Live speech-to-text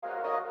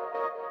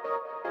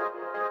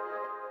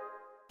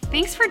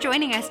Thanks for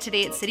joining us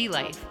today at City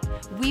Life.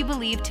 We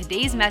believe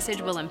today's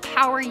message will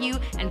empower you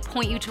and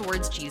point you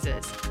towards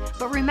Jesus.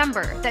 But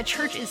remember that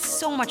church is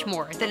so much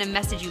more than a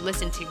message you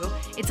listen to.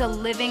 It's a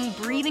living,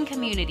 breathing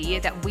community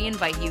that we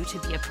invite you to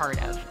be a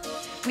part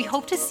of. We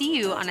hope to see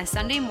you on a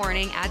Sunday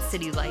morning at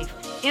City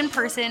Life, in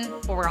person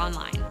or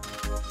online.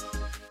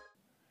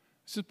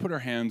 Let's just put our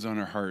hands on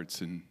our hearts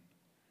and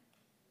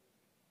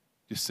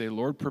just say,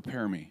 Lord,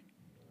 prepare me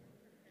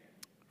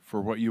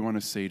for what you want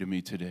to say to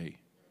me today.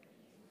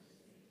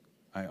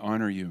 I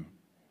honor you.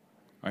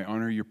 I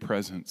honor your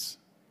presence.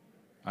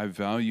 I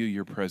value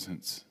your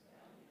presence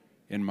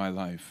in my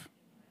life.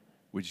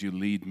 Would you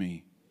lead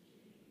me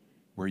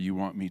where you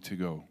want me to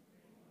go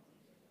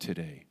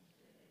today?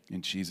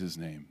 In Jesus'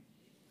 name,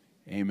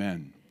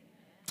 amen.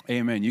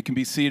 Amen. You can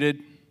be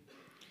seated.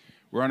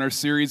 We're on our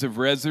series of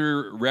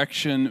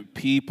Resurrection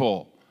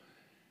People.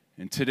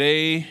 And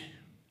today,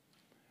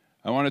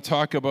 I want to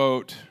talk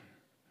about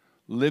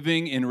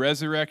living in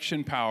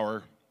resurrection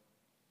power.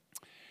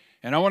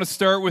 And I want to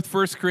start with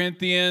 1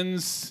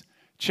 Corinthians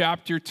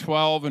chapter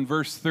 12 and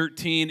verse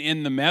 13.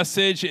 In the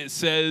Message, it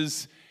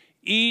says,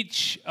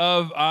 each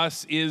of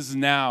us is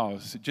now.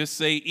 So just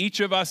say, each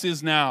of us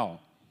is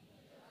now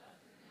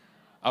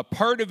a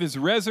part of his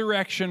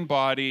resurrection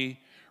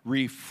body,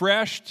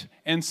 refreshed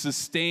and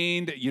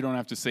sustained. You don't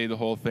have to say the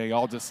whole thing.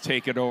 I'll just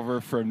take it over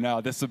from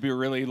now. This will be a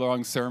really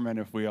long sermon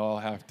if we all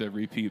have to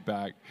repeat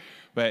back.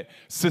 But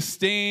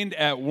sustained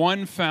at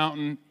one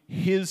fountain,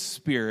 his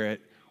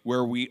Spirit,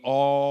 where we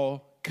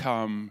all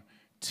come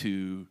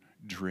to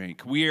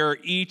drink. We are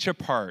each a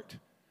part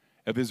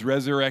of his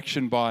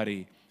resurrection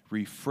body,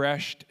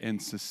 refreshed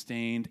and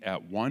sustained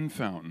at one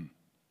fountain,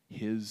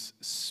 his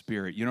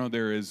Spirit. You know,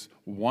 there is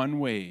one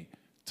way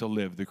to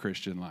live the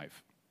Christian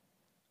life,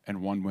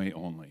 and one way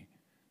only.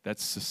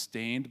 That's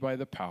sustained by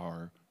the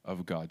power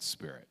of God's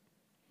Spirit.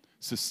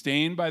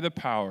 Sustained by the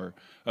power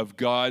of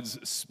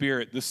God's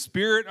Spirit. The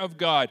Spirit of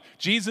God.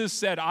 Jesus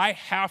said, I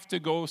have to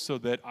go so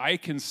that I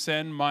can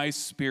send my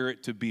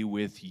Spirit to be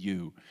with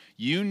you.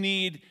 You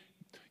need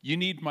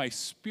my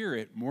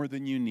Spirit more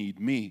than you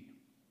need me.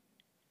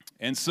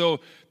 And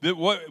so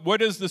what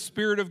does the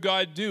Spirit of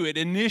God do? It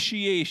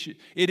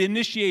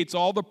initiates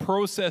all the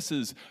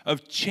processes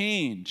of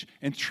change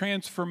and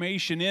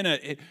transformation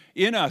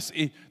in us.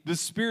 The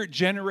Spirit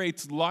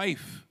generates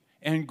life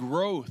and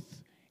growth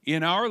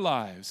in our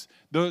lives.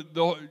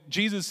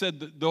 Jesus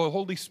said the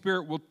Holy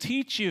Spirit will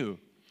teach you.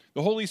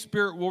 The Holy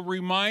Spirit will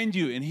remind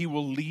you, and he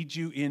will lead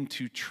you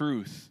into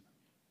truth.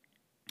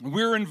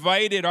 We're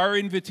invited. Our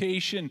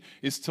invitation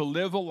is to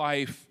live a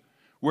life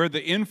where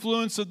the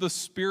influence of the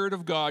Spirit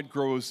of God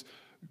grows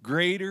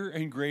greater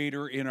and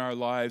greater in our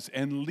lives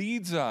and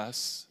leads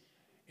us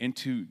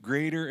into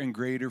greater and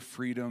greater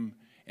freedom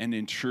and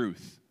in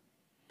truth.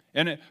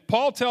 And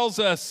Paul tells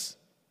us,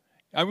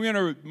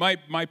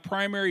 my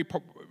primary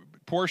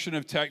portion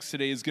of text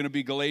today is going to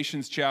be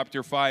Galatians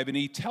chapter 5, and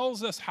he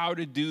tells us how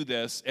to do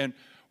this and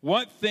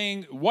what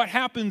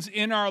happens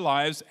in our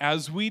lives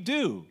as we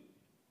do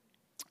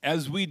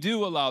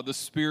allow the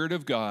Spirit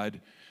of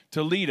God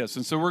to lead us.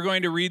 And so we're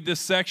going to read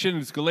this section.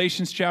 It's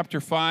Galatians chapter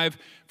 5,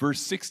 verse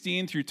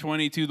 16 through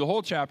 22. The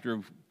whole chapter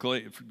of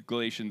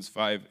Galatians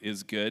 5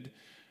 is good.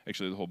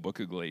 Actually, the whole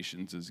book of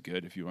Galatians is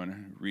good if you want to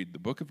read the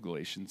book of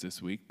Galatians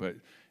this week, but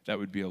that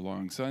would be a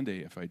long Sunday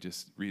if I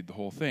just read the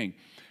whole thing.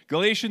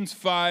 Galatians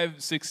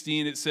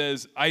 5:16, it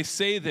says, I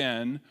say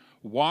then,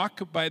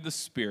 walk by the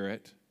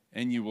Spirit,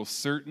 and you will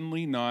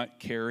certainly not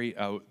carry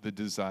out the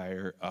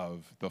desire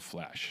of the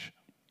flesh.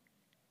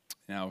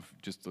 Now,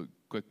 just a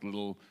quick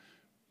little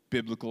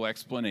biblical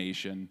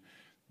explanation.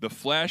 The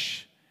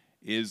flesh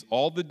is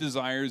all the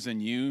desires in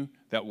you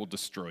that will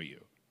destroy you.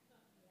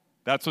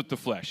 That's what the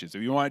flesh is.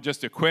 If you want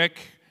just a quick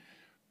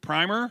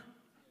primer,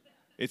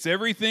 it's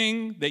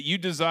everything that you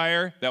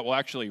desire that will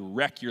actually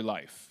wreck your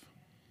life,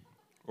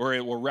 or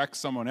it will wreck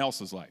someone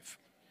else's life.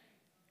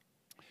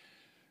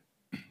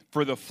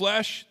 For the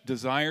flesh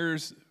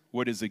desires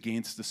what is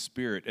against the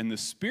Spirit, and the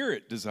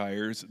Spirit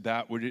desires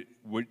that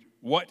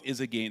what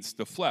is against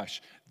the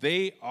flesh.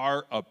 They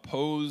are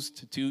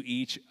opposed to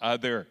each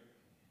other,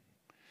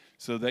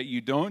 so that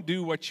you don't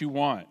do what you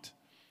want.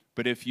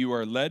 But if you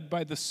are led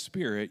by the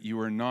Spirit, you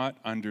are not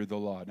under the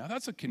law. Now,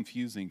 that's a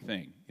confusing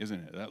thing, isn't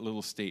it? That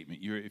little statement.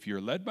 If you're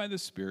led by the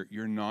Spirit,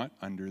 you're not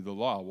under the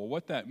law. Well,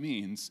 what that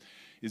means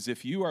is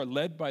if you are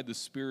led by the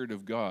Spirit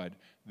of God,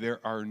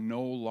 there are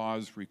no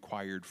laws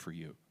required for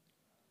you.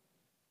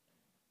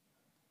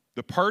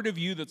 The part of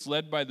you that's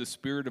led by the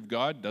Spirit of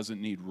God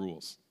doesn't need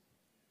rules.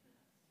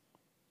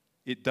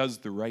 It does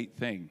the right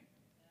thing.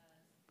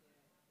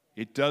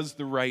 It does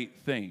the right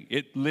thing.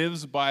 It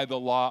lives by the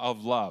law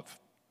of love.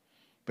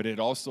 But it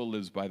also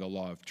lives by the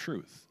law of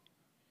truth.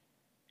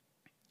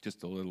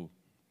 Just a little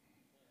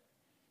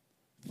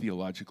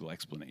theological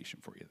explanation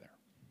for you there.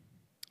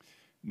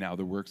 Now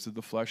the works of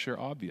the flesh are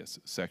obvious: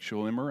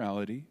 sexual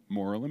immorality,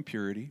 moral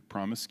impurity,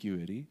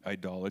 promiscuity,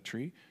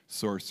 idolatry,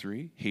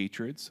 sorcery,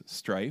 hatreds,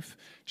 strife,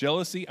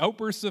 jealousy,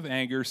 outbursts of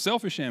anger,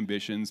 selfish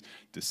ambitions,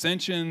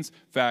 dissensions,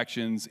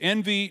 factions,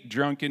 envy,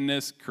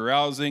 drunkenness,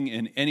 carousing,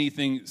 and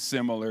anything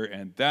similar,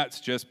 and that's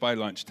just by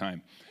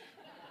lunchtime.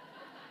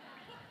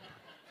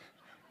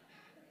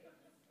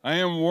 I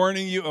am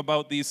warning you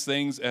about these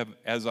things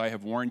as I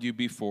have warned you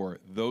before.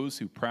 Those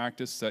who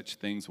practice such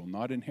things will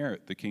not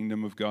inherit the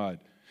kingdom of God.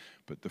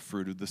 But the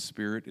fruit of the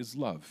Spirit is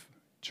love,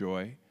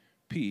 joy,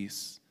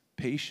 peace,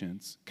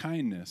 patience,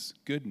 kindness,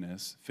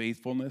 goodness,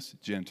 faithfulness,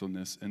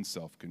 gentleness, and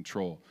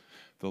self-control.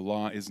 The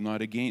law is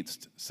not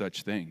against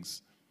such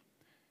things.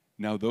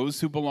 Now those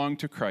who belong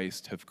to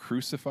Christ have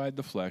crucified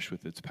the flesh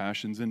with its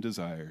passions and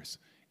desires.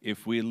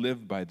 If we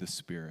live by the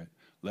Spirit,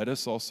 let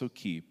us also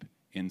keep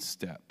in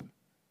step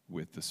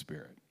with the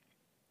Spirit.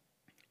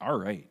 All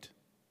right.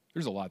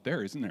 There's a lot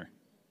there, isn't there?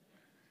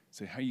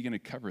 Say, how are you going to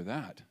cover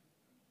that?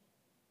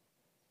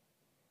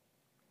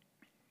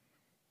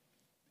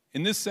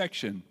 In this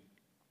section,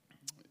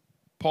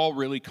 Paul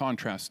really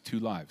contrasts two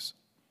lives.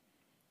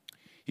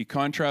 He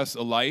contrasts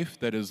a life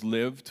that is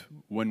lived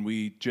when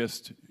we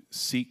just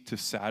seek to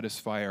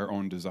satisfy our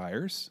own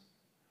desires,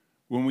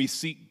 when we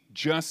seek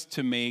just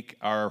to make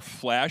our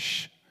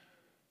flesh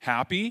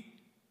happy.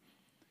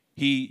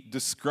 He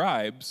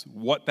describes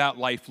what that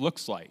life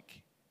looks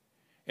like.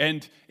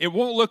 And it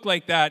won't look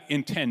like that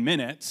in 10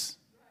 minutes,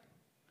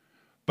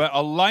 but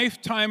a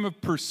lifetime of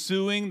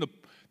pursuing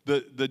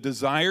the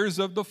desires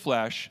of the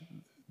flesh,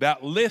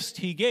 that list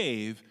he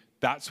gave,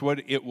 that's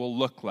what it will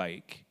look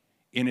like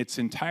in its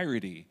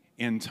entirety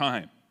in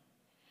time.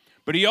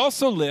 But he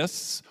also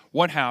lists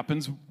what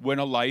happens when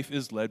a life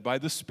is led by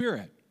the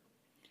Spirit.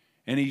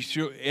 And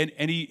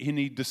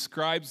he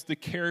describes the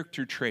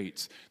character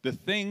traits, the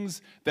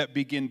things that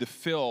begin to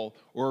fill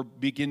or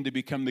begin to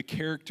become the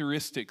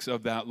characteristics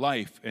of that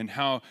life, and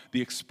how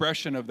the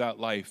expression of that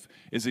life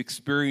is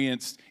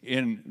experienced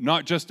in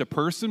not just a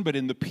person, but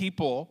in the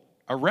people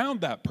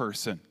around that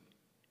person.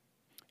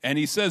 And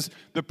he says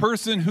the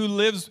person who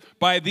lives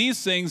by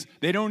these things,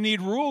 they don't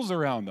need rules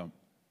around them.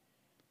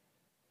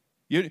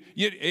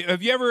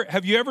 Have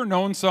you ever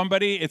known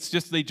somebody, it's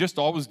just they just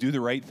always do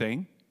the right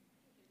thing?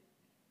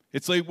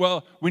 It's like,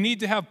 well, we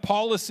need to have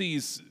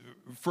policies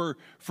for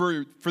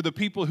the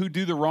people who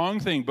do the wrong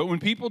thing. But when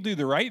people do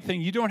the right thing,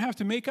 you don't have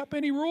to make up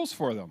any rules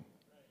for them.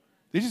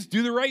 They just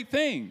do the right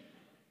thing.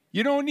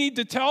 You don't need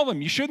to tell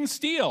them you shouldn't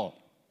steal.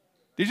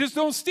 They just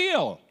don't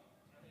steal.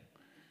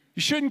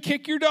 You shouldn't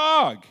kick your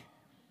dog.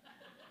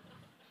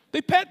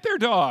 They pet their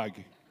dog.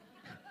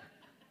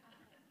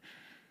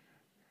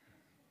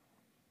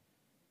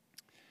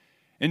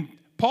 And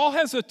Paul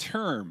has a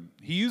term.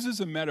 He uses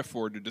a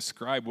metaphor to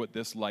describe what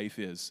this life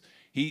is.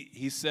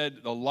 He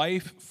said the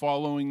life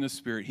following the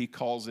Spirit, he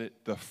calls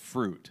it the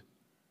fruit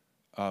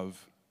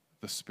of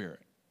the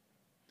Spirit.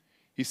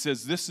 He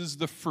says this is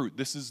the fruit,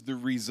 this is the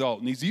result.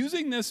 And he's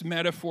using this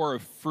metaphor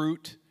of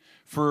fruit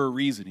for a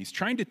reason. He's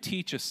trying to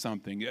teach us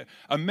something.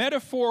 A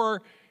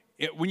metaphor,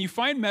 when you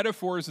find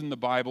metaphors in the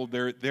Bible,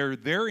 they're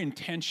there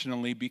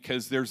intentionally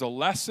because there's a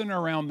lesson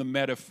around the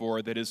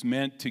metaphor that is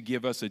meant to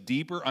give us a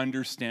deeper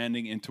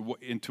understanding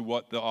into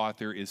what the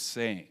author is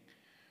saying,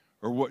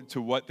 or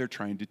what they're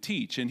trying to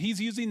teach. And he's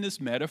using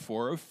this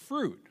metaphor of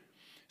fruit.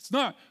 It's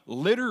not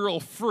literal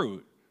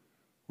fruit.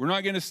 We're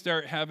not going to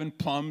start having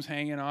plums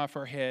hanging off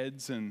our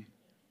heads,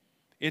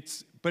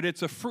 but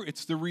it's a fruit.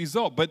 It's the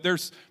result. But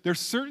there's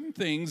certain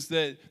things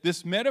that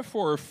this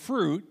metaphor of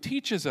fruit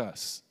teaches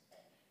us.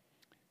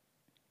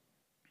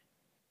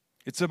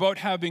 It's about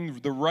having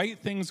the right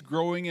things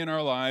growing in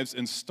our lives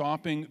and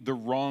stopping the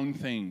wrong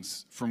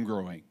things from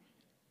growing.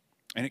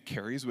 And it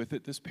carries with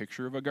it this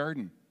picture of a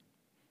garden.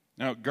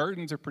 Now,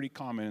 gardens are pretty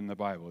common in the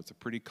Bible. It's a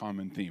pretty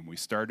common theme. We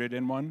started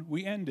in one,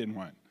 we end in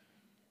one.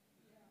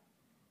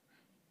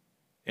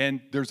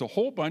 And there's a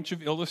whole bunch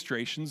of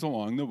illustrations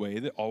along the way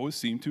that always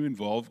seem to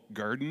involve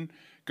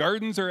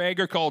gardens or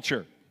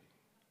agriculture.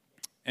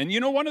 And you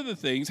know, one of the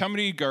things, how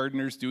many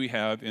gardeners do we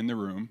have in the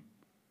room?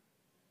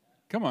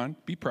 Come on,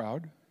 be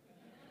proud.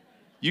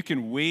 You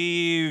can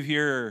wave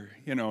your,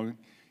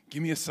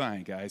 give me a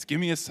sign, guys. Give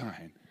me a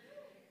sign.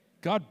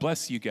 God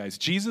bless you guys.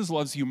 Jesus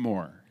loves you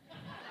more.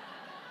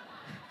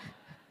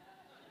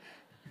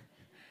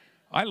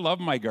 I love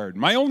my garden.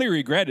 My only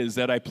regret is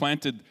that I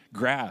planted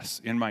grass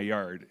in my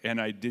yard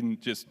and I didn't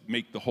just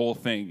make the whole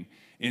thing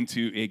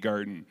into a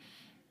garden.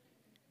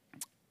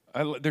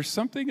 There's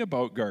something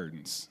about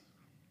gardens.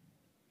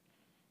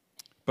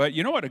 But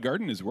you know what? A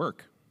garden is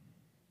work.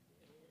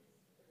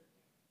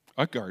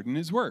 A garden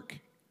is work.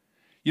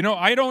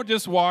 I don't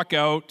just walk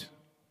out,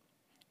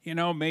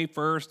 May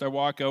 1st, I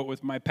walk out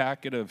with my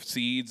packet of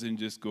seeds and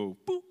just go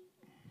boop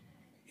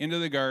into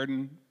the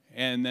garden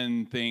and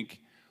then think,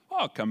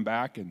 I'll come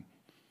back in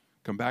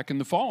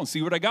the fall and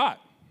see what I got.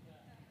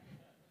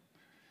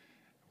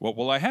 What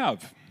will I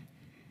have?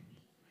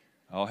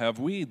 I'll have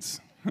weeds.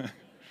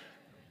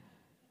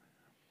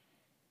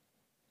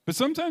 But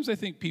sometimes I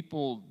think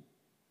people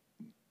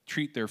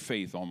treat their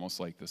faith almost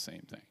like the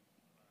same thing.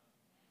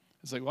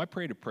 It's like, well, I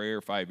prayed a prayer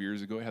 5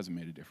 years ago. It hasn't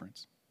made a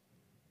difference.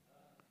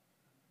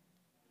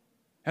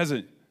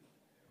 Hasn't.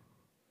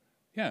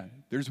 Yeah,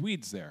 there's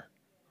weeds there.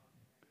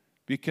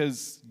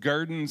 Because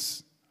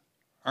gardens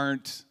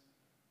aren't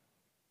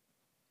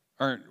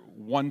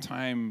one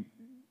time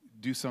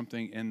do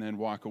something and then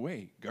walk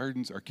away.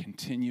 Gardens are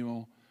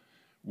continual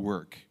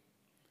work.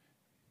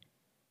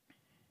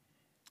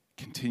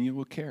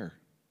 Continual care.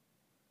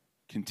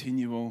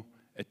 Continual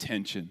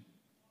attention.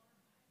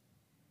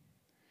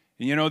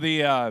 And you know,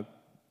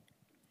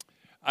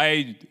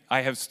 I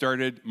have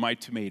started my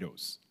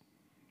tomatoes.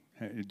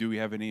 Do we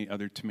have any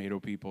other tomato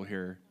people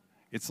here?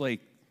 It's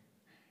like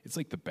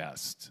the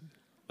best.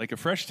 Like a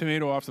fresh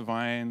tomato off the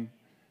vine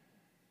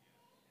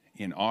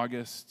in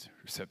August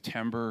or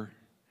September,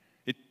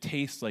 it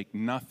tastes like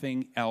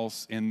nothing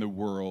else in the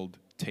world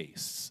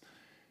tastes.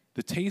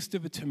 The taste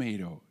of a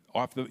tomato,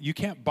 you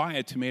can't buy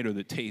a tomato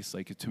that tastes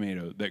like a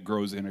tomato that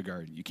grows in a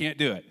garden. You can't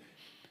do it.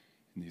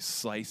 And you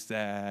slice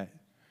that,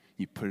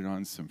 you put it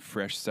on some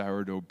fresh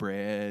sourdough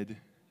bread.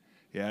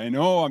 Yeah, I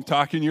know, I'm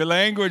talking your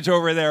language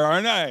over there,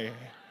 aren't I?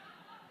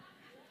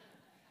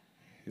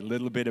 A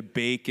little bit of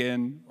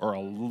bacon or a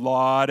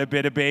lot of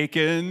bit of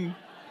bacon.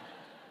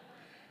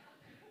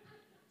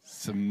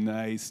 Some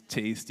nice,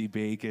 tasty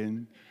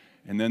bacon.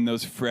 And then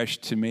those fresh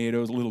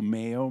tomatoes, a little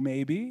mayo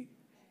maybe.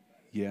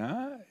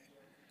 Yeah.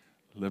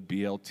 A little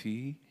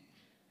BLT.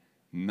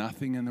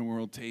 Nothing in the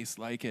world tastes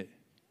like it.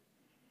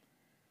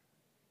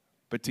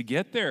 But to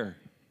get there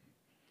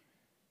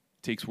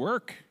takes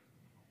work.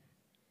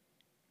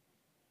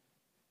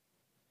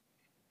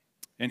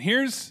 And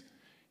here's,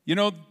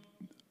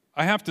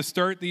 I have to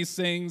start these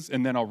things,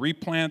 and then I'll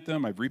replant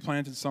them. I've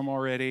replanted some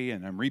already,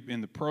 and I'm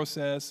in the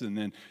process, and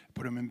then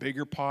put them in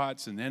bigger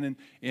pots, and then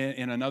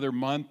in another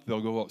month,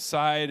 they'll go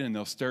outside, and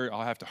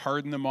I'll have to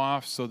harden them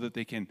off so that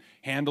they can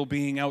handle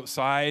being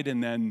outside,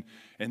 and then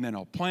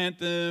I'll plant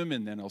them,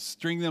 and then I'll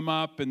string them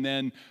up, and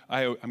then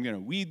I'm going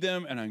to weed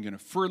them, and I'm going to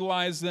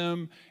fertilize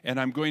them, and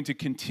I'm going to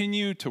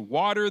continue to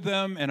water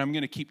them, and I'm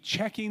going to keep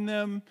checking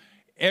them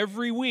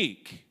every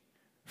week.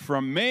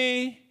 From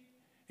May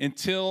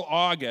until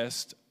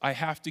August, I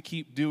have to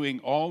keep doing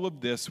all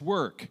of this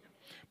work.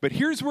 But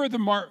here's where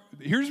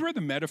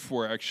the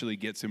metaphor actually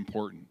gets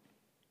important.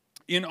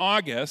 In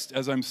August,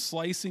 as I'm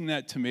slicing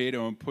that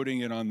tomato and putting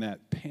it on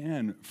that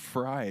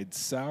pan-fried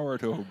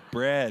sourdough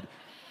bread,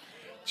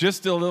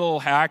 just a little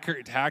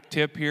hack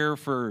tip here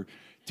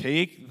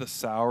take the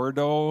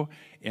sourdough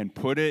and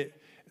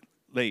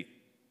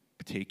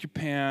take your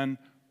pan,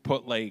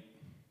 put like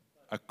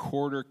a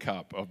quarter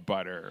cup of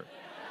butter.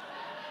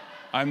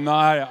 I'm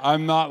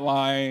not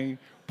lying.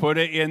 Put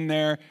it in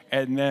there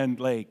and then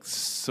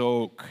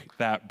soak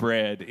that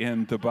bread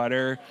in the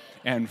butter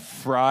and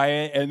fry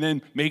it, and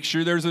then make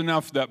sure there's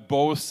enough that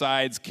both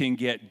sides can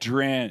get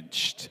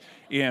drenched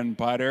in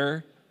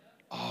butter.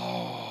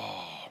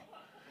 Oh,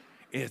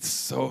 it's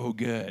so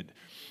good.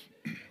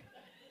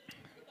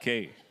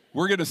 Okay,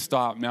 we're going to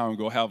stop now and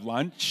go have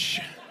lunch.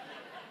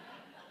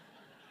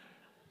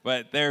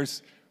 But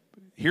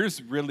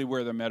here's really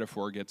where the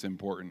metaphor gets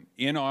important.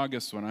 In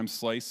August, when I'm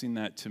slicing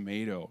that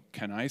tomato,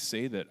 can I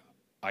say that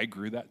I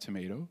grew that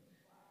tomato?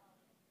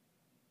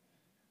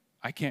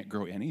 I can't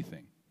grow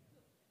anything.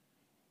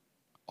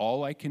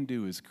 All I can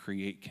do is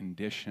create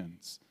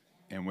conditions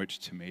in which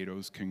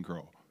tomatoes can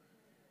grow.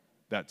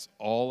 That's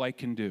all I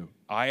can do.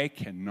 I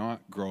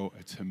cannot grow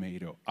a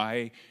tomato.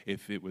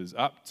 If it was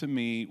up to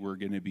me, we're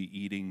going to be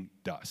eating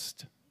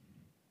dust.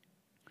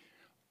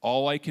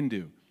 All I can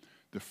do,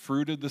 the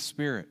fruit of the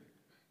Spirit,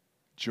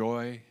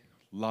 joy,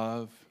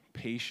 love,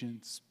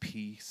 patience,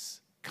 peace,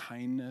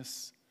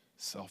 kindness,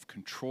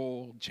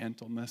 self-control,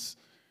 gentleness,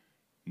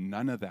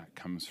 none of that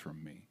comes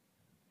from me.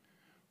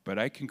 But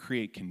I can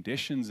create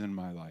conditions in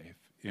my life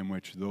in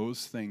which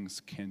those things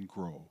can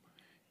grow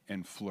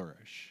and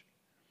flourish.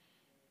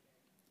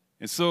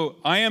 And so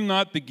I am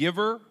not the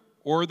giver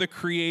or the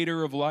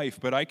creator of life,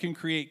 but I can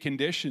create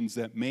conditions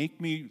that make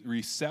me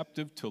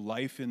receptive to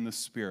life in the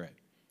Spirit.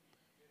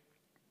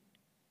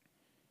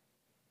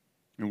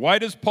 And why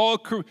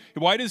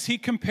does he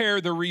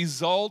compare the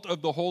result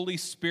of the Holy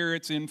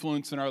Spirit's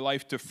influence in our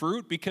life to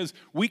fruit? Because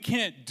we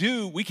can't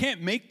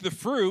make the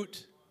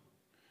fruit,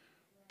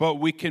 but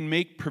we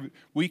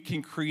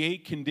can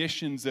create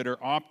conditions that are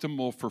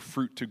optimal for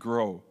fruit to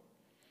grow.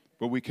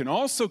 But we can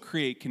also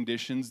create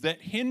conditions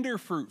that hinder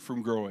fruit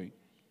from growing.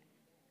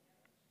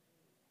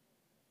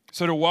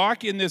 So to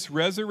walk in this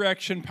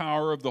resurrection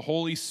power of the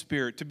Holy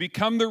Spirit, to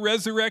become the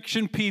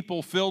resurrection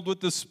people filled with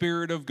the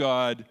Spirit of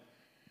God,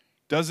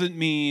 doesn't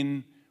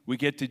mean we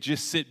get to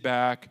just sit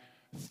back,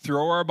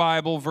 throw our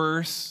Bible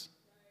verse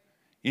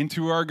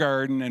into our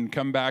garden, and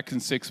come back in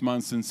 6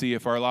 months and see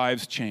if our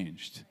lives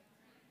changed.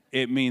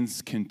 It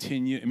means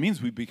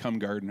we become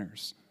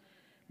gardeners.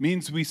 It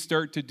means we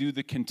start to do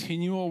the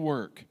continual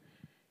work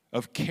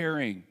of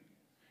caring,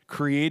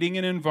 creating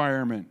an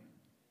environment.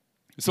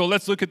 So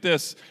let's look at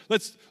this.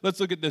 Let's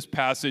look at this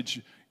passage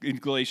in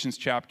Galatians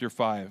chapter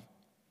 5.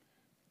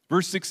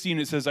 Verse 16,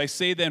 it says, I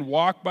say then,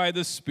 walk by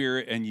the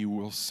Spirit, and you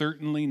will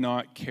certainly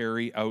not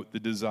carry out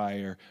the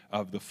desire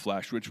of the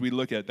flesh, which we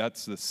look at.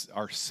 That's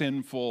our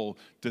sinful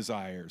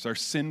desires, our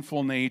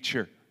sinful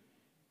nature.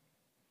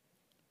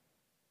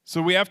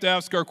 So we have to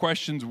ask our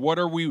questions, what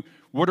are we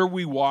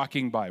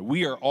walking by?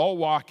 We are all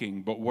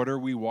walking, but what are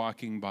we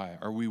walking by?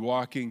 Are we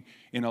walking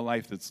in a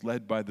life that's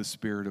led by the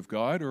Spirit of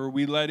God, or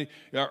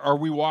are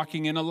we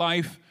walking in a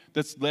life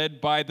that's led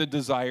by the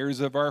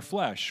desires of our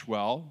flesh?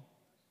 Well,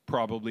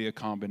 probably a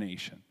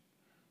combination,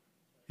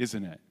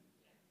 isn't it?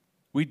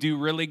 We do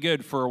really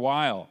good for a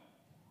while,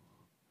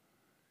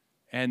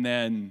 and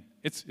then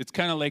it's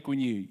kind of like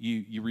when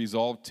you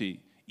resolve to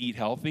eat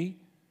healthy.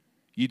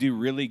 You do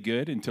really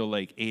good until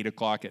like 8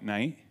 o'clock at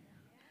night,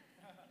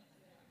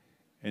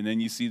 and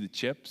then you see the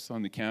chips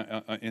on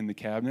in the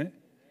cabinet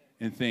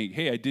and think,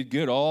 hey, I did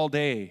good all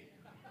day.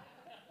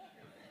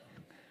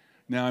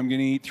 Now I'm going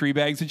to eat 3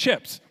 bags of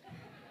chips.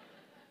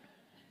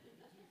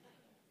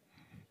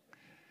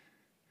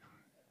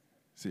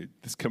 See,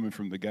 this is coming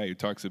from the guy who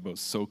talks about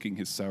soaking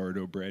his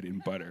sourdough bread in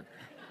butter.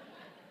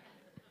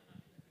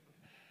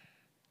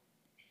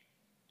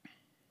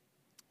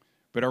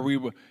 But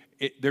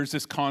there's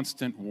this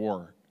constant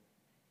war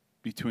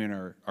between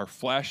our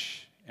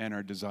flesh and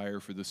our desire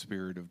for the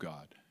Spirit of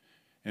God.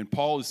 And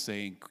Paul is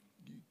saying,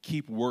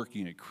 keep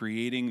working at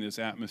creating this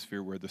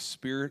atmosphere where the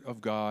Spirit of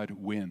God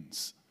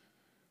wins,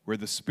 where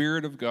the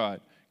Spirit of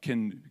God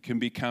can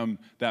become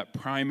that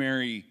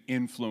primary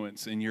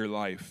influence in your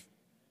life.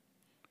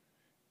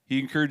 He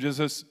encourages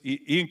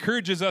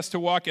us to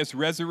walk as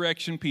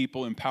resurrection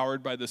people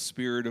empowered by the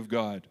Spirit of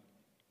God.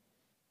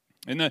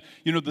 And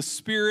the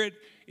Spirit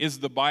is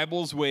the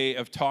Bible's way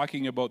of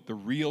talking about the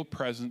real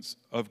presence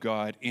of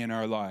God in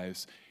our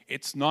lives.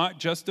 It's not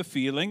just a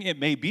feeling. It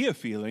may be a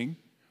feeling,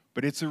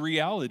 but it's a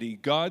reality.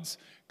 God's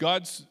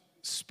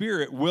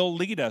Spirit will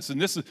lead us. And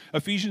this is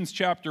Ephesians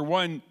chapter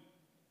 1.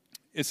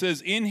 It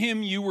says, in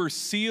him you were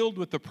sealed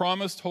with the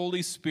promised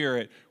Holy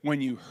Spirit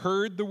when you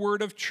heard the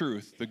word of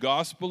truth, the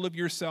gospel of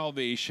your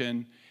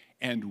salvation,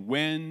 and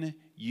when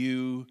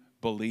you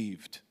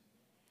believed.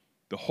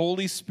 The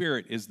Holy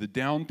Spirit is the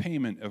down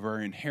payment of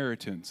our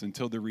inheritance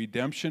until the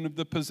redemption of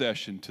the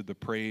possession to the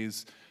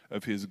praise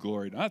of his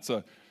glory. Now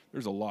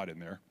there's a lot in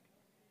there.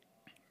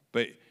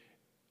 But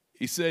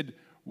he said,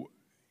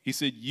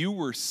 you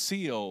were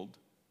sealed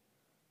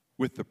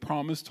with the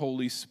promised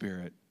Holy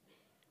Spirit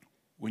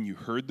when you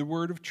heard the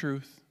word of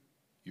truth,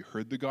 you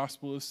heard the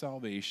gospel of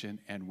salvation,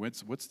 and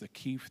what's the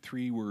key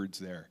 3 words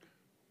there?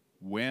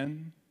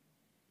 When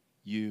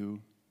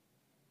you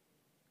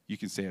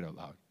can say it out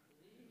loud.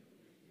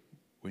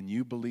 When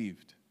you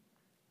believed.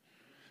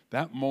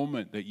 That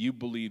moment that you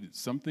believed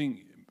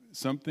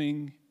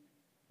something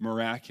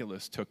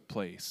miraculous took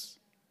place.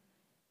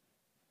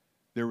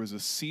 There was a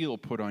seal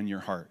put on your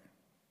heart.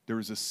 There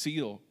was a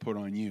seal put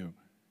on you.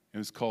 It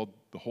was called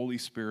the Holy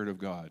Spirit of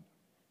God.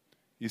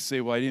 You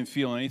say, well, I didn't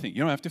feel anything. You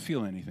don't have to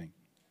feel anything.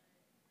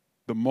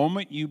 The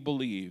moment you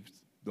believed,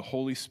 the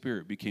Holy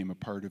Spirit became a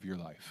part of your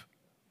life.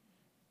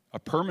 A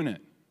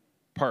permanent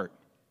part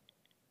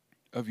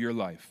of your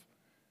life.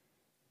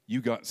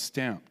 You got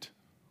stamped.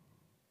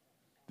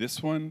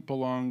 This one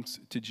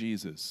belongs to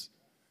Jesus.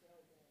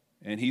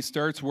 And he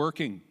starts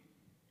working.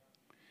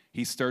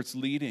 He starts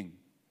leading.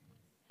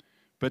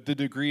 But the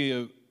degree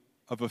of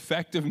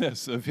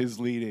effectiveness of his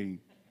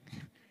leading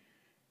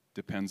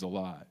depends a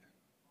lot.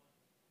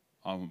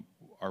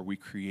 Are we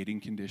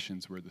creating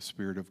conditions where the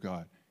Spirit of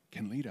God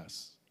can lead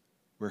us?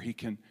 Where he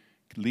can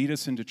lead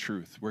us into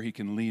truth, where he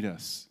can lead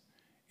us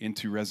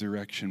into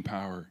resurrection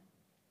power.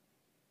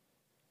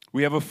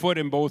 We have a foot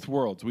in both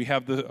worlds. We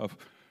have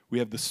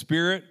the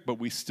Spirit, but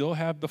we still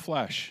have the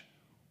flesh.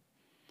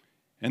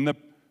 And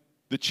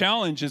the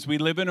challenge is we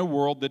live in a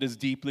world that is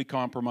deeply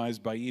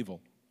compromised by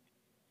evil.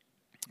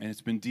 And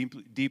it's been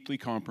deeply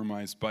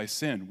compromised by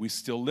sin. We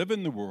still live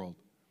in the world.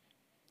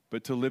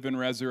 But to live in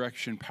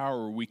resurrection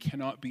power, we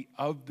cannot be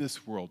of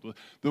this world.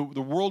 The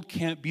world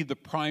can't be the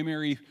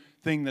primary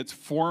thing that's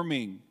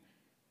forming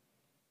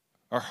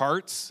our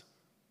hearts,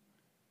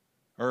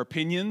 our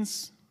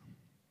opinions.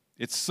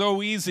 It's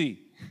so easy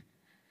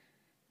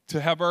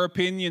to have our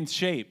opinions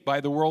shaped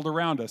by the world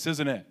around us,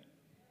 isn't it?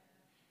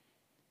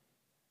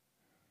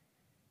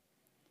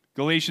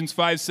 Galatians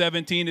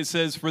 5:17, it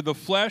says, for the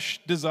flesh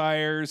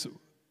desires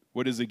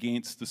what is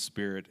against the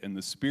Spirit, and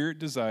the Spirit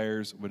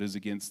desires what is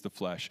against the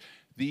flesh.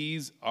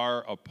 These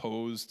are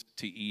opposed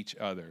to each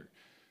other,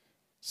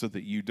 so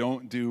that you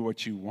don't do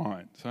what you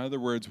want. So in other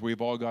words,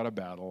 we've all got a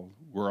battle.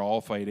 We're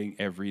all fighting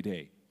every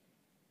day.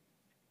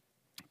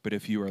 But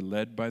if you are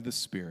led by the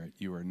Spirit,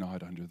 you are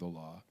not under the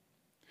law.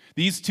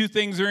 These two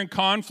things are in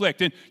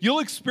conflict, and you'll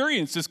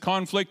experience this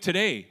conflict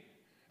today.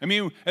 I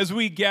mean, as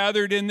we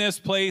gathered in this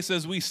place,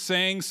 as we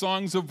sang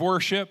songs of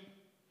worship,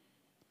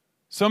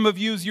 some of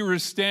you, as you were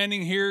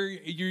standing here,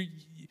 you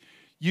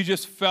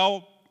just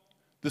felt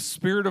the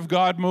Spirit of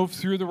God move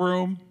through the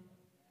room.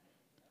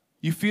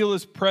 You feel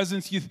his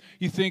presence.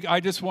 You think, I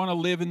just want to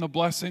live in the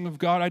blessing of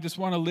God. I just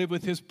want to live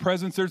with his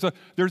presence.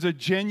 There's a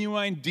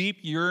genuine, deep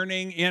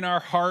yearning in our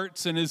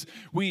hearts. And as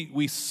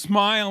we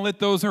smile at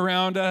those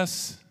around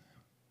us.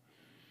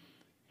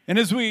 And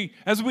as we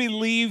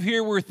leave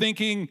here, we're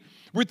thinking,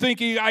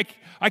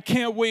 I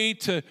can't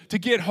wait to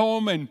get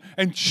home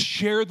and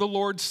share the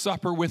Lord's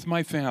Supper with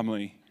my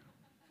family.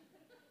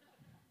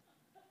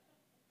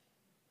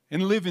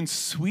 And live in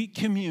sweet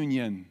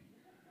communion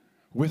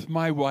with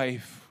my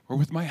wife or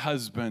with my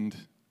husband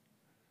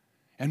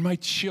and my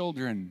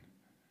children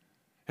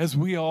as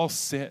we all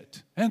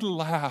sit and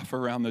laugh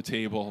around the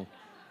table.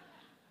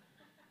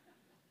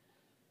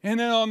 And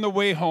then on the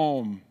way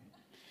home,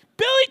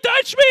 Billy,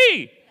 touch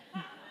me!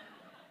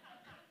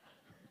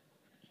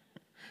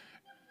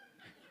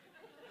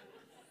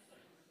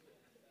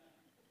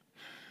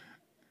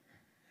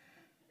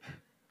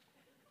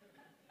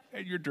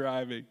 And you're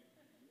driving,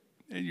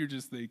 and you're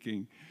just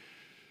thinking,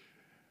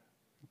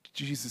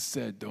 Jesus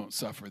said, don't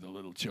suffer the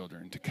little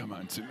children to come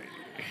unto me.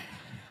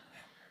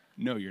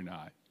 No, you're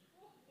not.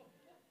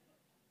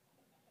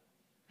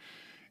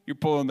 You're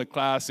pulling the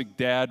classic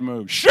dad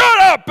move. Shut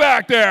up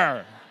back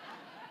there!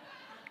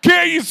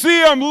 Can't you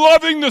see I'm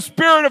loving the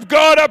Spirit of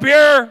God up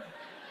here?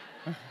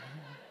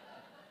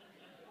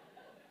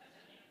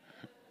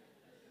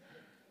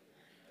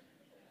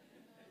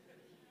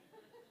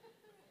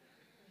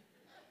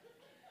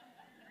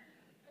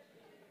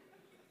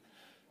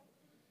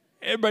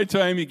 And by the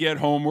time you get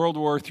home, World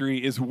War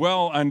III is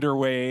well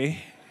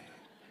underway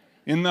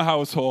in the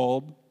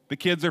household. The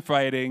kids are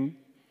fighting.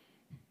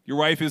 Your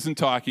wife isn't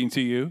talking to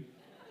you.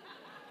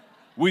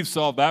 We've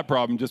solved that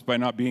problem just by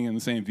not being in the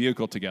same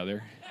vehicle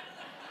together.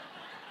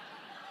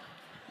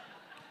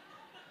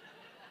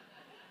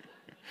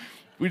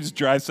 We just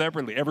drive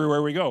separately.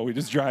 Everywhere we go, we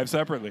just drive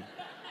separately.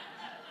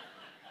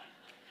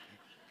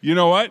 You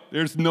know what?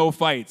 There's no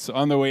fights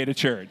on the way to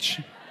church.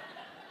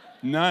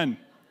 None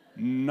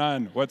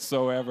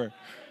whatsoever.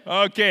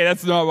 Okay,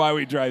 that's not why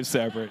we drive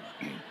separate.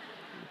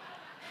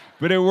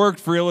 But it worked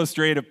for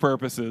illustrative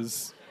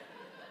purposes.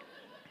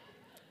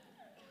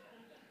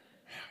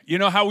 You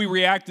know how we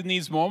react in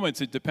these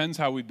moments? It depends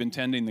how we've been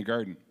tending the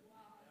garden.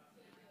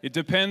 It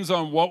depends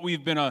on what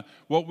we've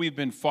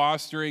been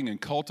fostering and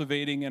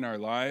cultivating in our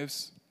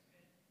lives.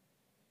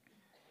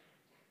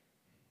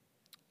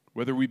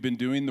 Whether we've been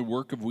doing the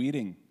work of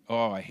weeding.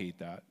 Oh, I hate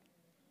that.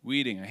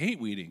 Weeding. I hate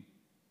weeding.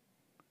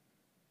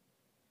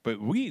 But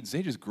weeds,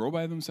 they just grow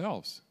by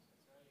themselves.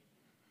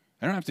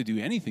 I don't have to do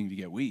anything to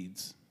get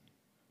weeds.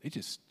 They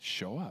just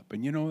show up.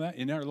 And you know that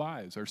in our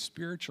lives, our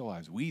spiritual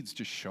lives, weeds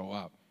just show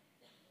up.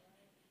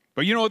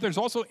 But you know what? There's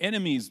also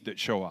enemies that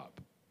show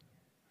up.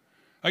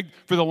 Like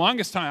for the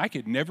longest time, I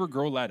could never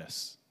grow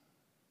lettuce.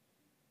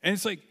 And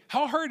it's like,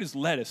 how hard is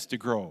lettuce to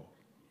grow?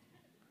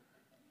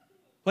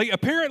 Like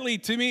apparently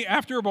to me,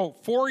 after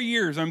about 4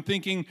 years, I'm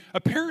thinking,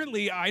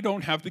 apparently I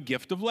don't have the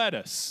gift of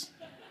lettuce.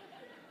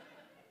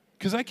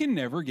 Because I can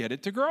never get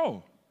it to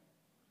grow.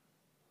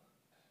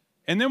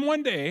 And then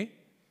one day,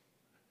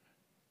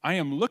 I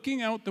am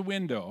looking out the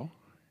window,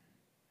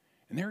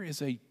 and there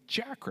is a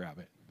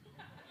jackrabbit.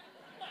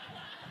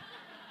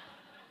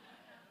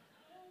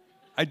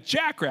 A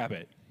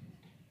jackrabbit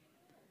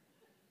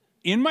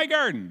in my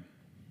garden.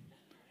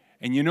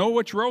 And you know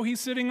which row he's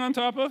sitting on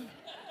top of?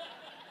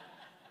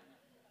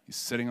 He's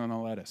sitting on the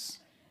lettuce.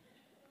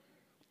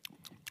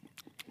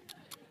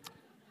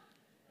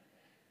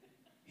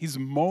 He's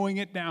mowing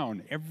it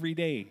down every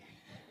day.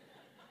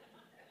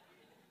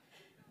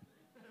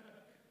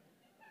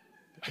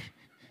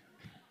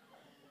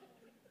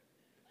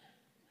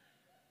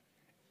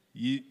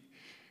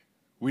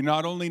 We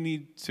not only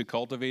need to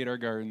cultivate our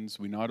gardens,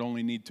 we not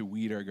only need to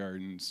weed our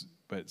gardens,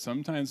 but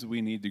sometimes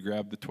we need to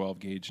grab the 12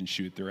 gauge and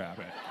shoot the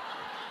rabbit.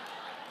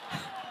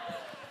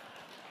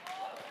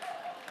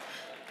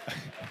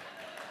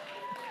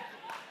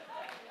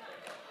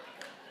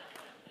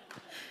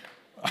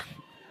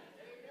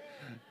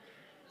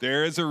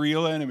 There is a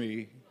real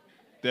enemy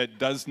that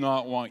does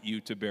not want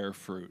you to bear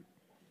fruit.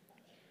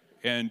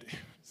 And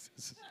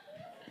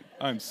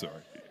I'm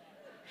sorry.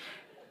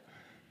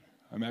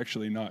 I'm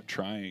actually not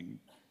trying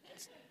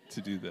to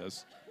do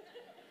this.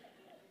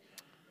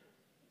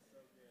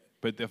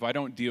 But if I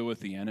don't deal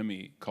with the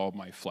enemy called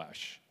my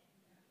flesh,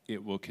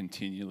 it will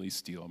continually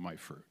steal my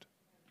fruit.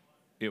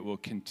 It will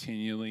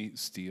continually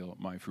steal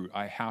my fruit.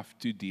 I have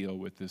to deal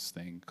with this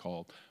thing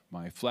called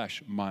my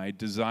flesh, my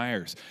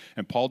desires.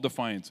 And Paul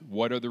defines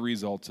what are the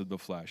results of the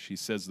flesh. He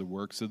says the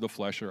works of the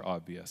flesh are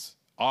obvious.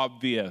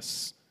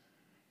 Obvious,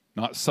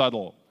 not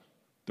subtle.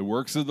 The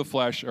works of the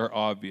flesh are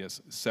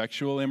obvious.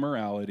 Sexual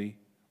immorality,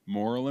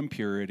 moral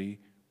impurity,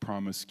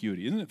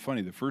 promiscuity. Isn't it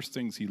funny? The first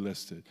things he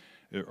listed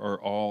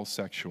are all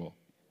sexual.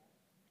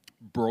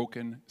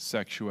 Broken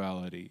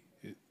sexuality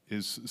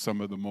is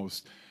some of the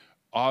most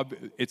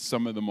it's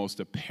some of the most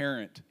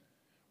apparent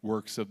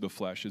works of the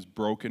flesh is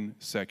broken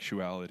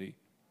sexuality.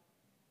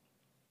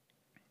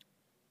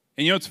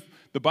 And you know,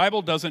 the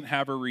Bible doesn't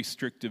have a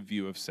restrictive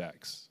view of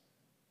sex.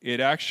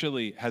 It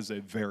actually has a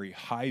very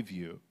high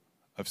view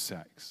of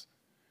sex.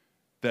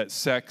 that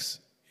sex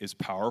is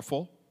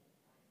powerful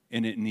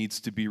and it needs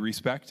to be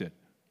respected.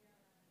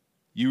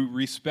 You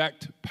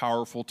respect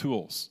powerful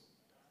tools.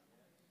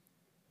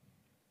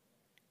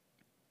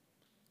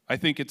 I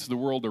think it's the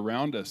world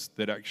around us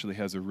that actually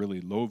has a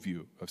really low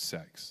view of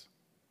sex.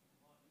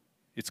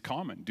 It's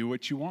common. Do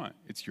what you want.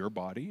 It's your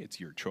body. It's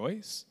your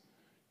choice.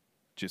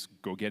 Just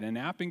go get a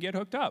nap and get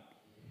hooked up.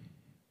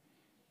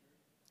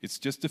 It's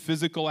just a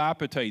physical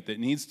appetite that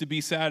needs to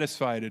be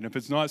satisfied, and if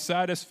it's not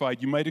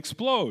satisfied, you might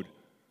explode.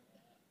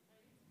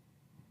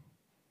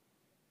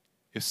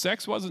 If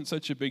sex wasn't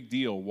such a big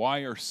deal, why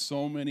are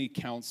so many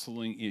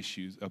counseling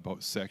issues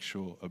about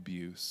sexual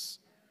abuse?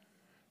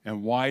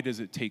 And why does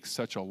it take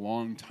such a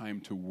long time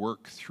to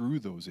work through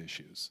those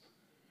issues?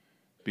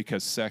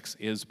 Because sex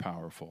is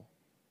powerful.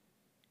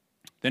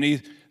 Then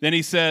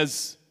he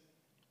says,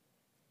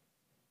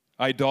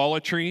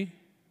 idolatry,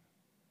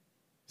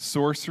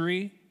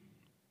 sorcery,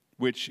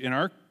 which in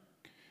our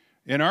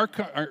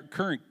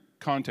current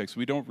context,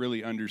 we don't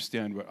really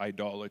understand what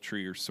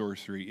idolatry or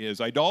sorcery is.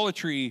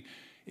 Idolatry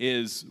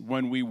is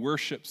when we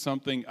worship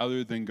something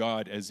other than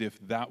God as if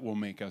that will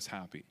make us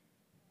happy.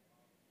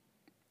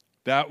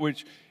 That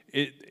which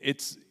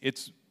it's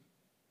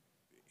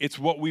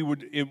what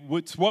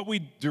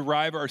we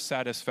derive our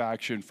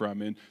satisfaction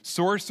from. And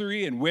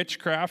sorcery and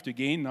witchcraft,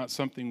 again,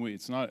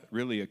 it's not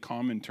really a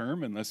common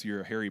term unless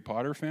you're a Harry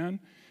Potter fan.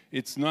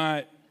 It's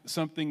not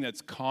something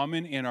that's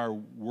common in our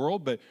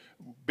world, but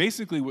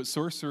basically what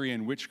sorcery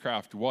and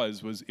witchcraft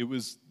was it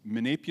was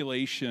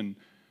manipulation.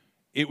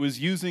 It was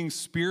using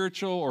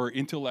spiritual or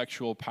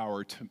intellectual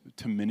power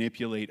to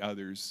manipulate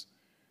others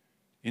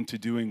into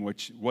doing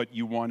what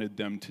you wanted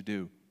them to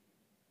do.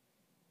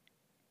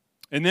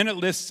 And then it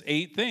lists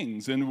 8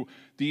 things, and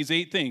these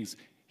 8 things: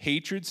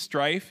 hatred,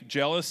 strife,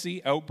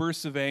 jealousy,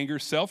 outbursts of anger,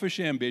 selfish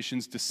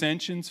ambitions,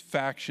 dissensions,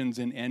 factions,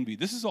 and envy.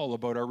 This is all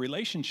about our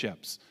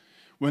relationships.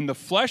 When the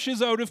flesh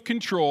is out of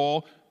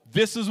control,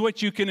 this is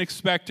what you can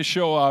expect to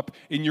show up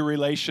in your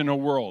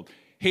relational world: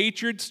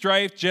 hatred,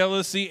 strife,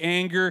 jealousy,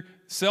 anger,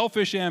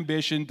 selfish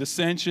ambition,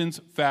 dissensions,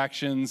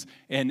 factions,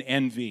 and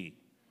envy.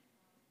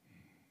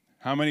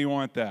 How many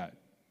want that?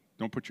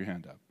 Don't put your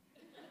hand up.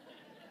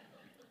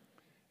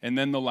 And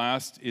then the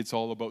last, it's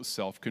all about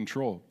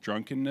self-control,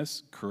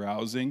 drunkenness,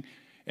 carousing,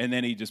 and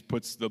then he just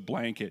puts the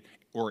blanket,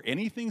 or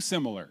anything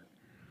similar.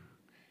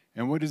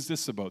 And what is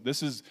this about?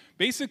 This is,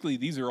 basically,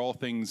 these are all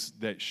things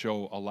that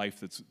show a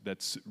life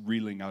that's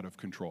reeling out of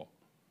control.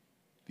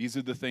 These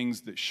are the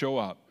things that show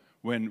up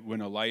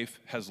when a life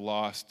has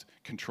lost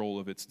control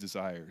of its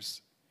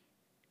desires.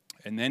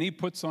 And then he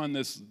puts on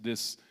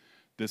this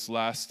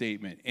last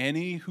statement: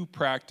 any who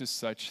practice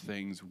such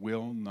things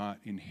will not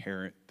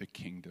inherit the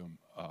kingdom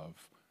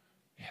of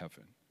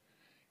heaven.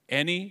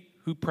 Any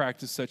who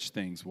practice such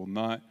things will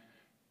not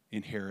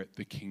inherit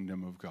the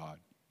kingdom of God.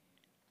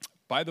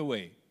 By the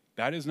way,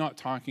 that is not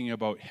talking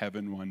about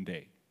heaven one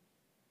day.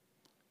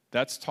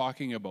 That's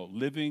talking about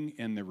living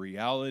in the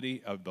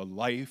reality of the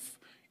life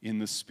in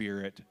the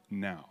Spirit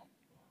now.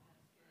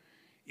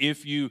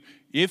 If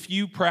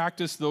you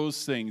practice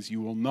those things,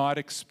 you will not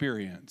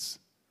experience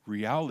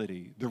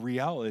the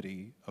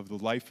reality of the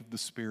life of the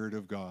Spirit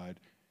of God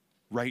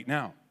right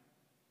now.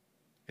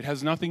 It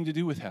has nothing to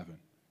do with heaven.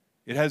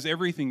 It has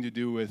everything to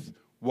do with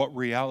what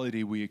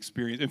reality we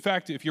experience. In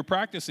fact, if you're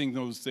practicing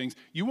those things,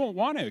 you won't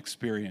want to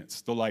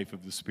experience the life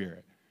of the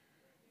Spirit,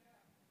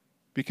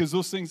 because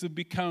those things have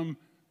become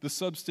the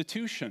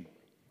substitution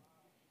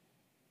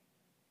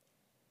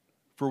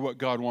for what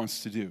God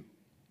wants to do.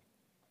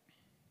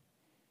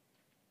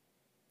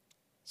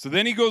 So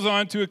then he goes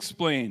on to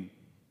explain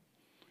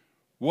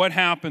what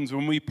happens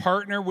when we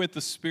partner with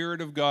the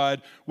Spirit of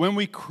God, when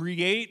we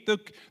create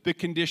the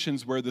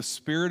conditions where the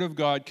Spirit of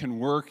God can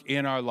work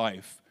in our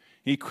life.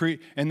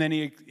 And then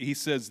he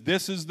says,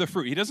 this is the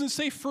fruit. He doesn't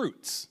say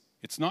fruits.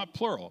 It's not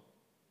plural.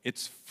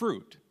 It's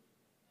fruit.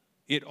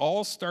 It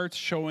all starts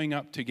showing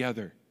up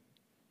together.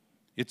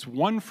 It's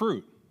one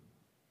fruit.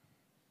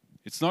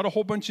 It's not a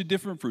whole bunch of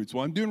different fruits.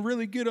 Well, I'm doing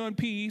really good on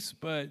peace,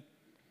 but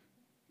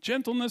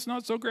gentleness,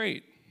 not so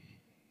great.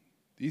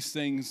 These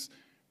things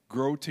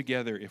grow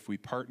together if we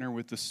partner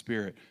with the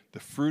Spirit. The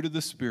fruit of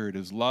the Spirit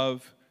is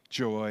love,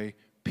 joy,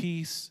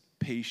 peace,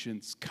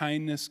 patience,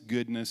 kindness,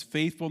 goodness,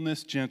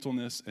 faithfulness,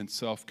 gentleness, and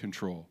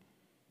self-control.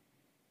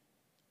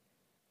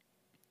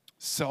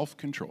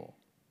 Self-control.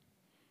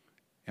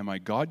 Am I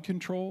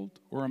God-controlled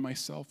or am I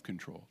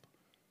self-controlled?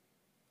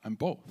 I'm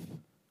both.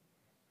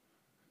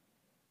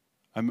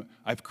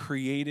 I've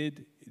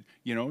created,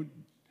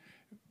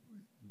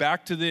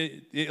 back to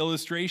the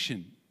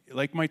illustration,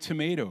 like my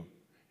tomato.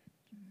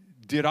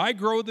 Did I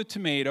grow the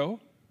tomato,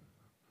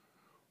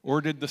 or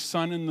did the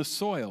sun and the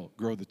soil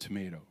grow the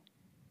tomato?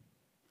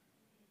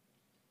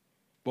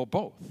 Well,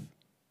 both.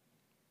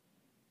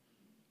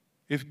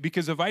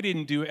 Because if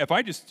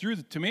I just threw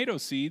the tomato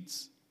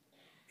seeds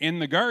in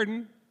the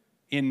garden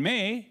in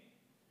May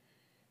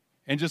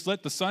and just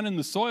let the sun and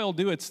the soil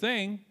do its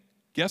thing,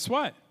 guess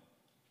what?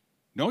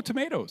 No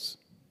tomatoes.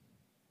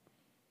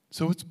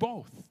 So it's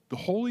both. The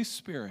Holy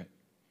Spirit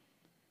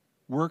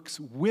works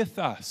with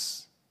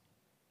us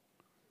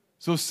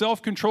So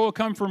self-control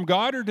come from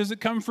God or does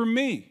it come from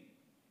me?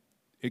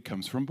 It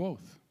comes from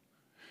both.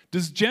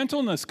 Does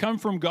gentleness come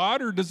from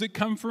God or does it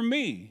come from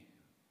me?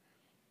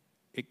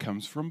 It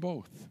comes from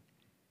both.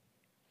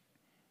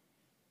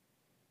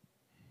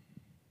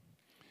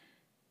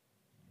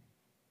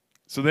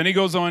 So then he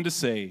goes on to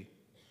say,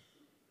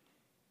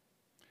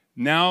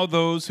 now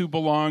those who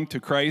belong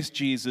to Christ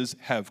Jesus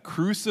have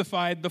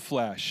crucified the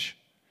flesh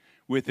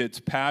with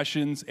its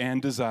passions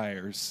and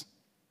desires.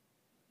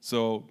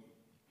 So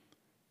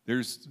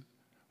there's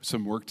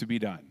some work to be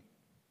done.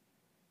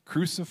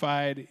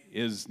 Crucified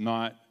is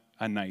not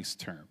a nice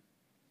term.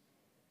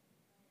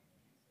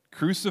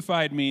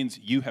 Crucified means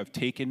you have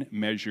taken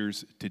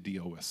measures to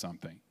deal with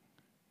something.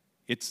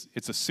 It's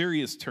a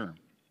serious term.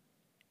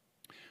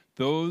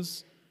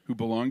 Those who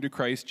belong to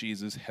Christ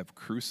Jesus have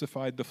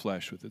crucified the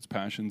flesh with its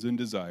passions and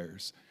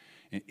desires.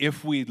 And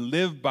if we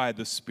live by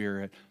the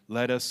Spirit,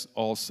 let us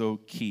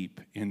also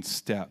keep in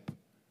step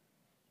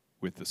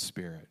with the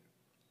Spirit.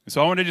 So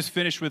I want to just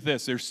finish with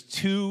this. There's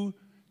two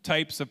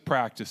types of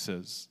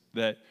practices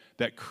that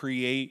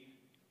create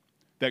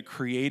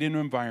an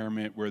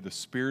environment where the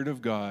Spirit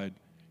of God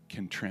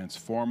can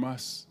transform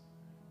us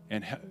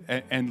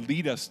and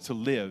lead us to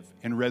live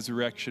in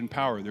resurrection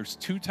power. There's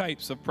two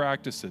types of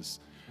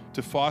practices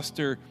to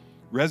foster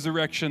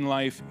resurrection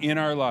life in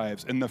our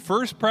lives. And the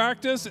first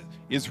practice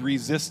is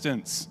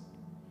resistance.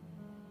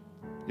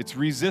 It's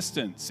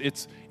resistance.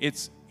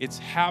 It's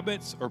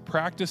habits or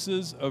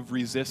practices of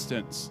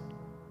resistance.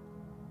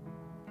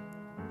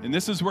 And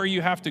this is where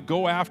you have to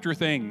go after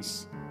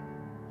things.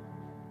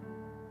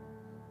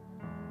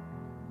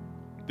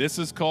 This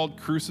is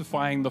called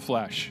crucifying the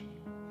flesh.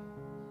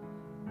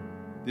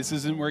 This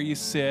isn't where you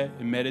sit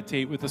and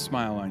meditate with a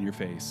smile on your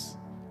face.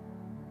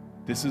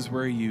 This is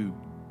where you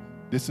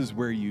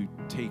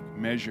take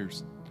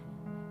measures.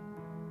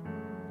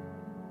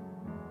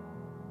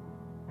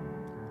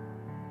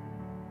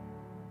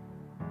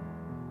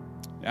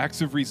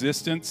 Acts of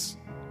resistance,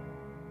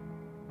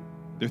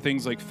 they're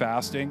things like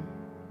fasting,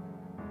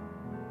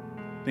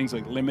 things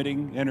like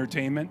limiting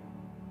entertainment.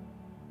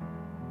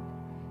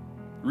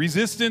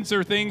 Resistance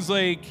are things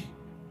like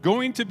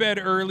going to bed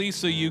early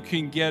so you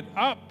can get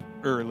up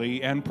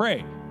early and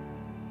pray.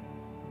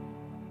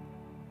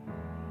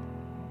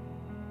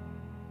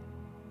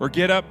 Or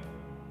get up.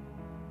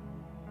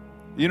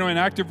 An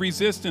act of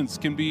resistance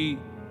can be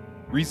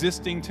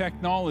resisting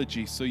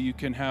technology so you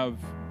can have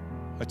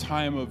a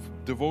time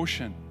of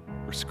devotion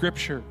or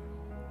scripture.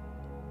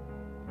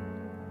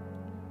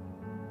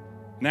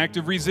 An act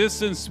of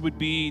resistance would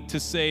be to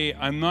say,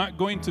 I'm not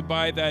going to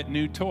buy that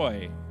new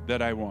toy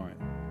that I want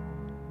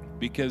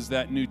because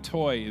that new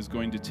toy is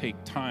going to take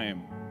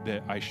time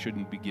that I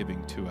shouldn't be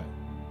giving to it.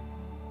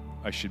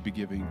 I should be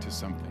giving to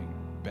something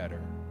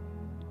better.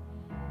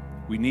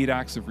 We need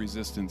acts of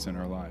resistance in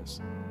our lives.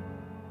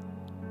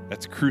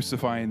 That's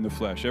crucifying the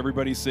flesh.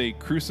 Everybody say,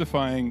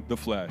 crucifying the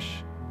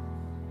flesh.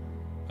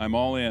 I'm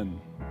all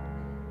in.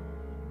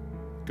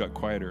 Got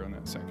quieter on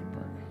that second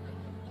part.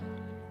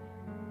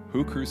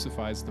 Who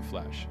crucifies the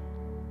flesh?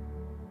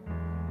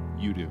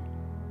 You do.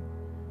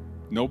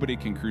 Nobody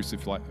can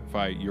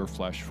crucify your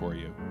flesh for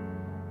you.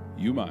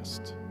 You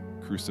must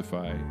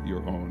crucify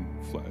your own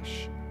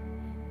flesh.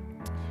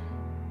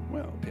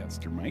 Well,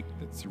 Pastor Mike,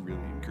 that's a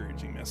really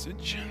encouraging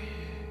message.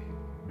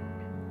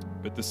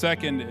 But the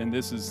second, and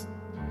this is,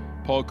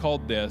 Paul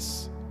called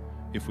this,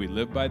 if we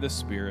live by the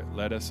Spirit,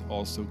 let us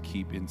also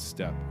keep in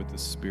step with the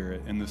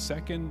Spirit. And the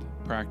second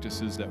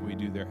practices that we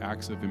do, they're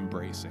acts of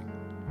embracing.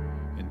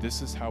 And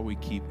this is how we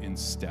keep in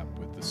step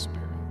with the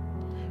Spirit.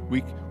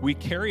 We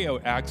carry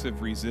out acts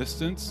of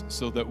resistance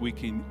so that we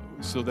can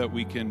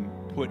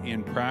put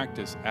in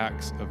practice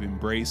acts of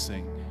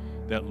embracing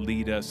that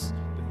lead us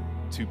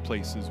to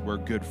places where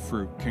good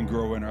fruit can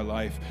grow in our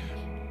life.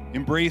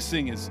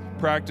 Embracing is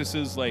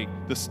practices like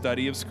the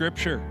study of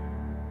Scripture,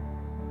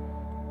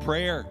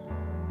 prayer,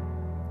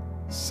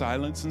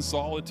 silence and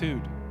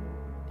solitude.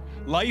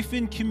 Life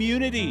in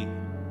community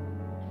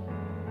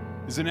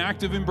is an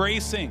act of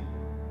embracing.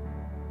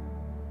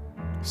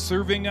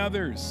 Serving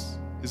others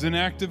is an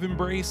act of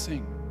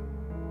embracing.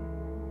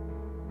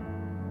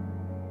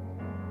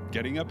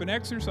 Getting up and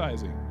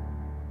exercising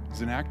is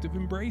an act of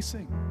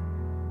embracing.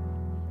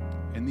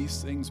 And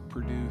these things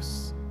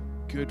produce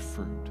good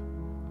fruit,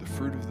 the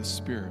fruit of the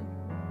Spirit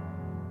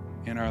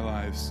in our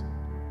lives.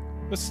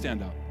 Let's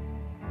stand up.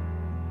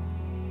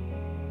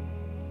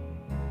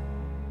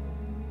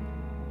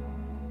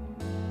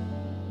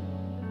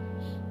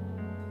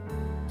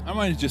 I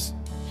want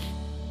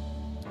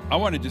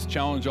to just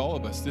challenge all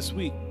of us this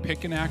week.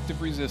 Pick an act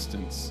of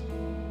resistance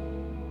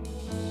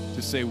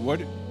to say,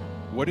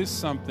 what is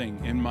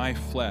something in my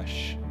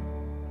flesh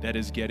that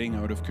is getting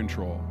out of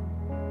control?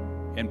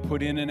 And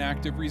put in an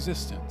act of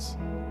resistance,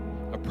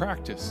 a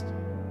practice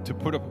to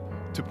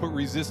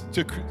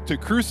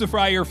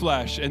crucify your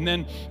flesh. And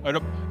then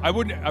I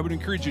would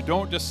encourage you,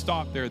 don't just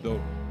stop there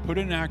though. Put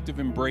an act of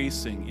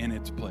embracing in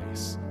its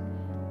place.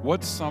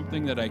 What's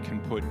something that I can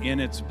put in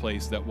its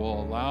place that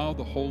will allow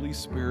the Holy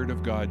Spirit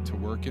of God to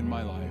work in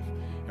my life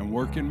and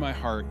work in my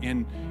heart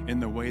in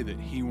the way that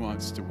He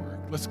wants to work?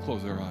 Let's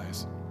close our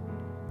eyes.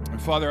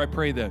 And Father, I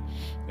pray that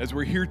as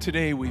we're here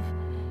today, we've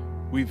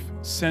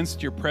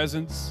sensed your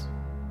presence,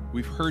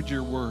 we've heard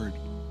your word.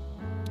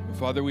 And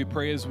Father, we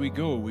pray as we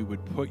go, we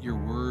would put your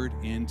word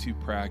into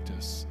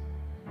practice.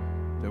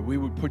 That we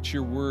would put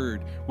your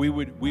word, we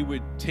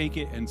would take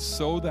it and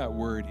sow that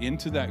word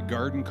into that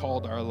garden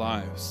called our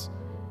lives.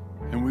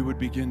 And we would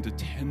begin to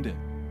tend it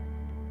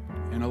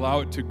and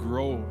allow it to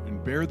grow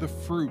and bear the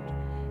fruit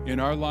in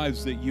our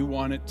lives that you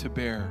want it to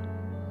bear.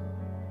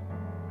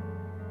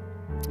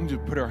 And to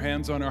put our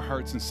hands on our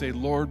hearts and say,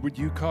 Lord, would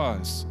you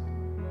cause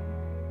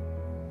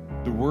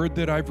the word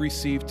that I've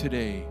received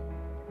today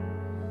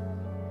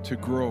to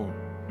grow,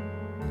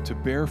 to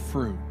bear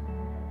fruit,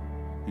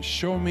 and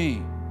show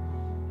me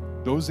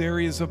those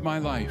areas of my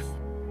life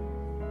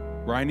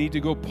where I need to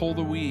go pull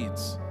the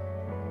weeds,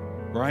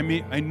 where I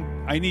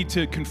need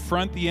to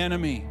confront the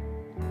enemy,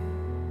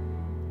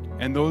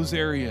 and those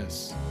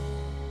areas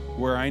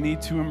where I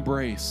need to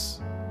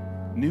embrace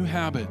new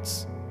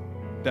habits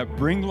that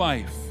bring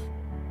life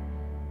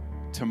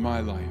to my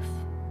life.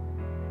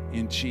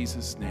 In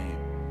Jesus' name,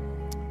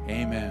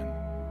 amen.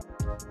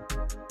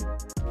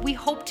 We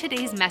hope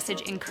today's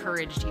message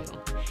encouraged you.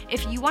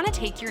 If you want to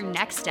take your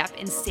next step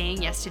in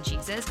saying yes to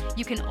Jesus,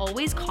 you can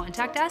always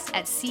contact us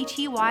at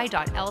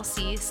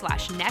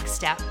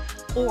cty.lc/nextstep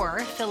or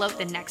fill out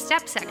the Next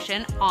Step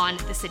section on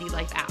the City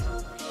Life app.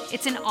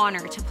 It's an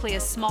honor to play a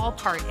small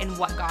part in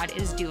what God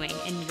is doing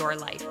in your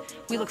life.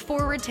 We look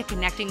forward to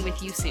connecting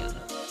with you soon.